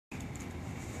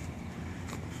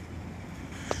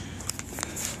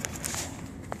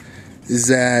is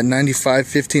that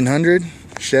 95 1500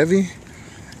 Chevy.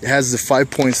 It has the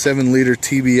 5.7 liter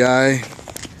TBI.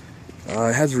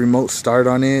 It has a remote start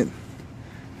on it.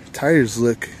 Tires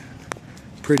look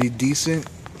pretty decent.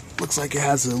 Looks like it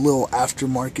has a little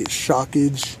aftermarket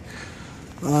shockage.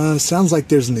 Sounds like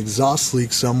there's an exhaust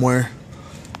leak somewhere.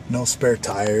 No spare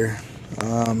tire.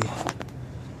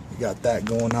 Got that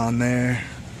going on there.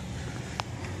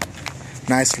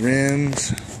 Nice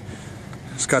rims.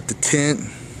 It's got the tint.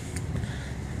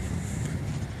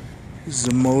 This is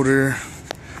the motor.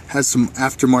 Has some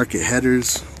aftermarket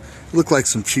headers. Look like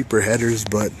some cheaper headers,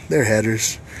 but they're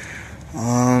headers.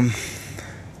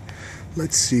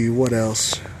 Let's see what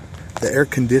else. The air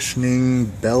conditioning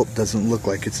belt doesn't look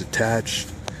like it's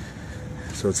attached,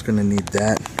 so it's gonna need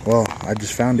that. Well, I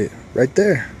just found it right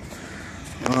there.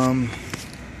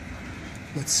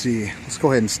 Let's see. Let's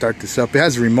go ahead and start this up. It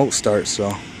has a remote start,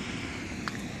 so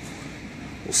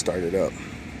we'll start it up.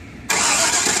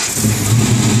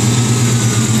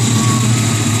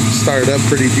 Started up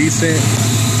pretty decent.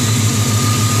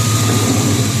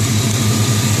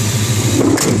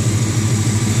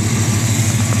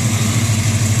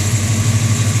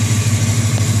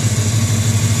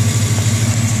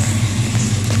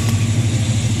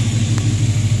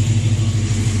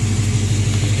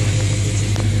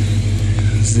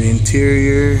 The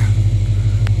interior.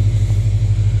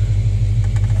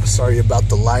 Sorry about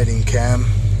the lighting, cam.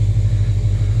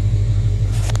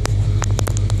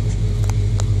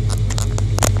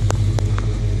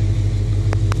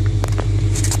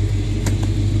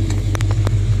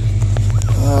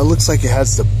 Looks like it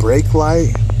has the brake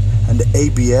light and the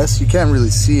ABS. You can't really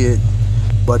see it,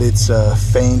 but it's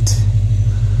faint.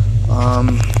 I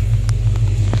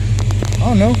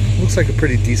don't know. Looks like a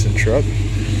pretty decent truck.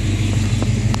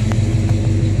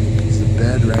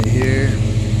 Bed right here.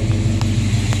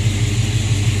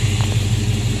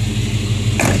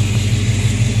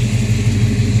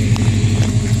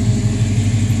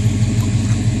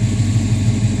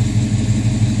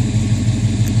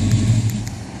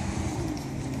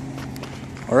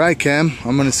 Alright, Cam,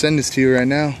 I'm gonna send this to you right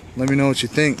now. Let me know what you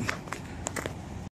think.